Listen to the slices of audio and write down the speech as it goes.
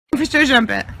For sure jump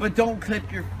it. But don't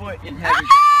clip your foot and have it.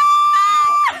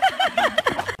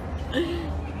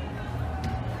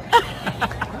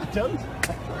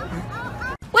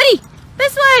 Woody,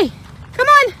 this way. Come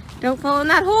on. Don't fall in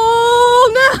that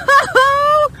hole. No.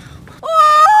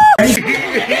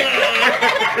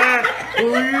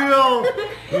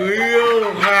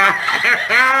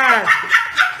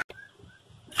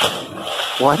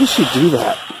 Why did she do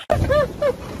that?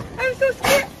 I'm so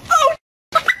scared. Oh.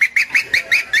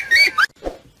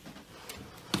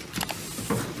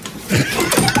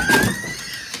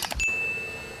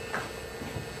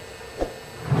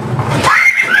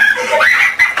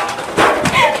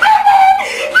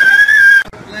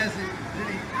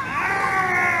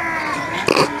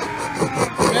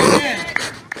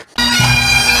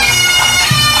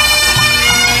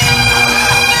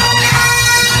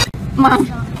 Mom,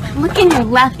 look in your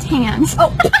left hand.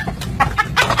 Oh.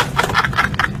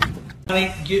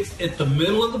 Get at the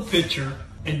middle of the picture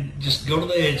and just go to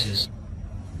the edges.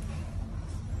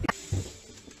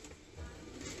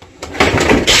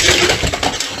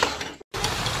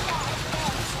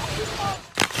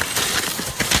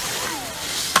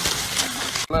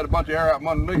 Let a bunch of air out from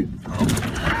underneath.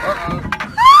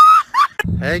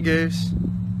 Hey, Goose.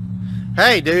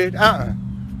 Hey, dude.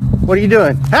 What are you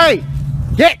doing? Hey!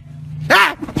 Get!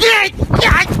 Ah! Get!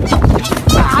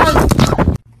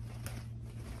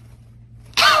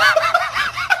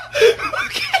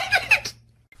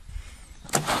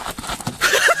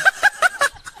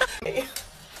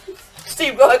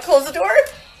 Steve, go ahead, close the door.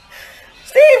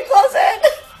 Steve, close it.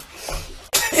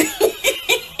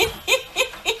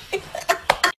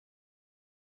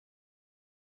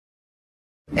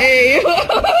 Hey.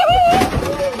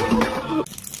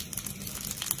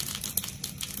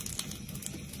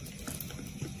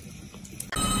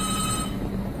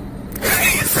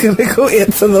 He's gonna go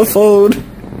answer the phone.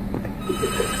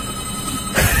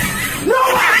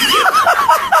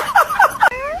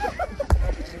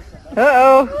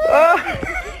 Uh-oh. Oh,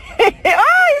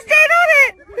 he's staying on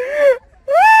it.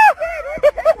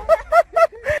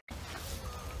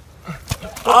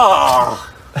 Oh.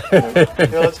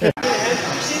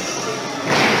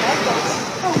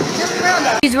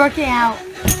 He's working out.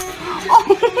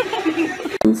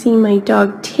 I'm seeing my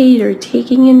dog Tater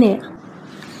taking a nap.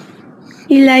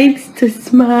 He likes to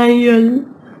smile.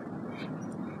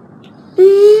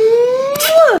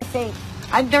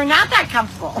 They're not that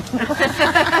comfortable.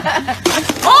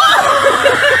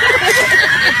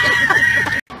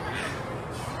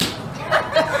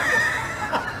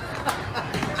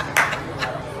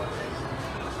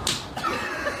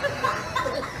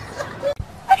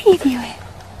 What are you doing?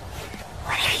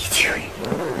 What are you doing?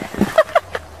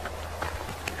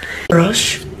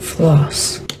 Brush,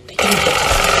 floss.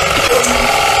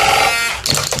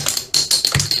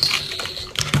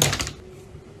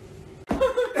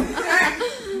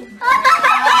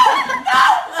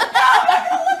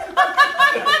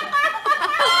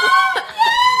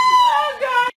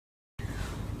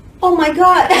 Oh my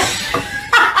God.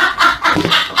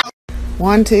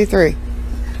 1, 2, 3.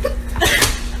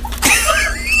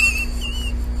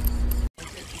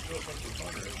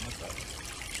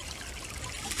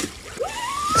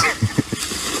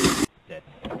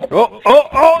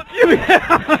 Oh, Jimmy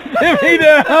down! Jimmy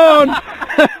down!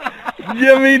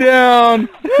 Jimmy down!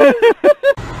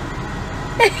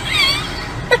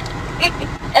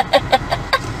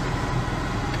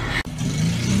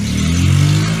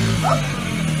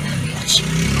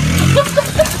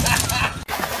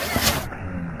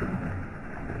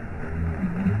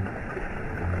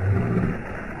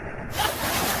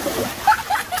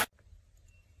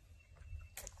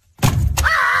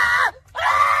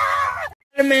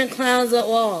 Spider-Man clowns at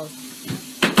walls.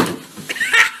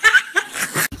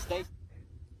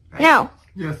 No.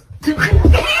 Yes.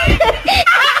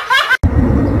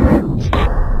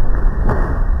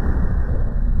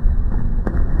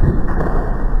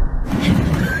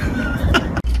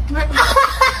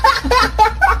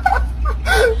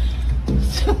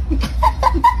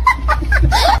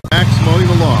 Max mowing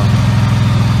the lawn.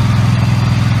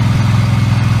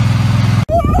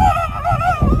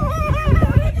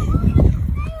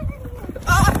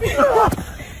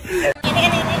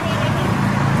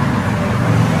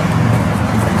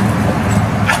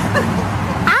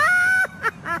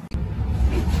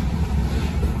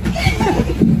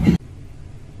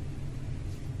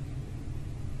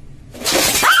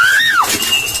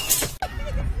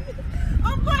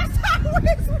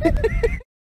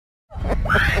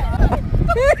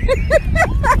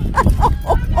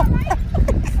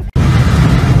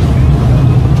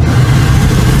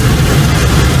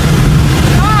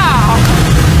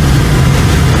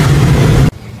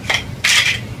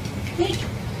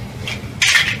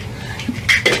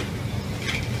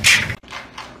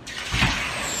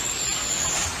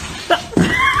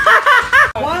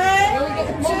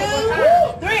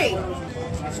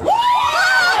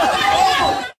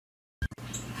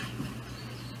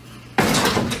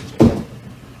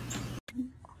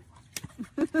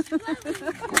 I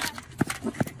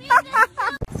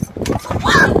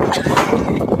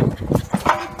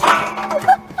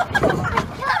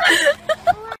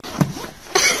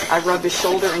rub his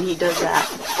shoulder and he does that.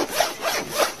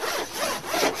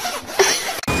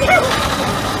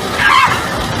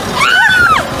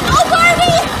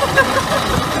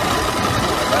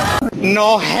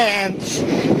 No hands.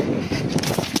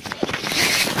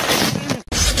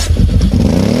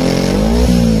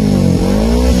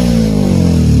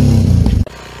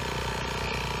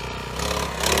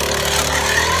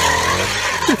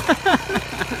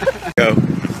 Go.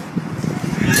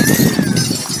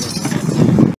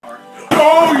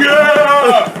 Oh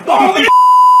yeah! Oh,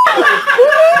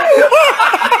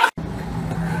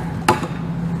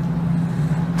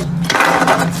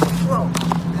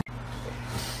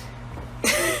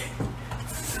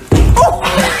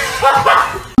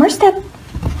 More step.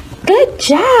 Good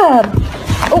job.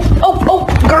 Oh,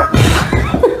 girl.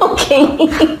 Okay.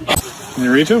 Can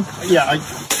you reach him? Yeah.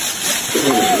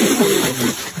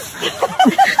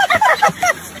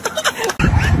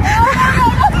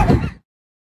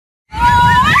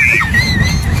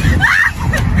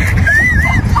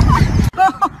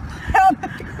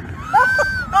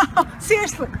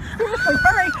 Seriously,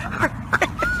 hurry.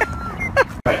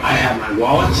 I have my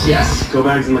wallet. Yes. Go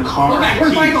bags in the car. Go back.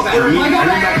 Where's my go bag? Where's my go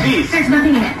bag? Keys. There's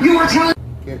nothing in it. You are telling.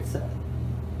 Get set.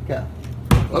 Go.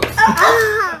 Whoops.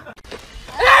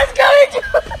 That's going to...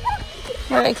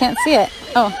 Wait, I can't see it.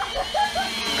 Oh.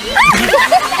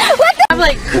 What the... I have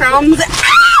like crumbs.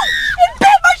 Ah! It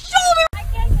bit my shoulder!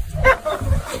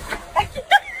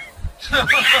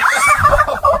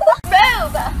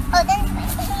 Move!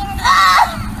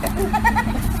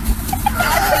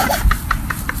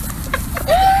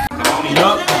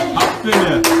 Yup, hop in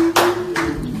there.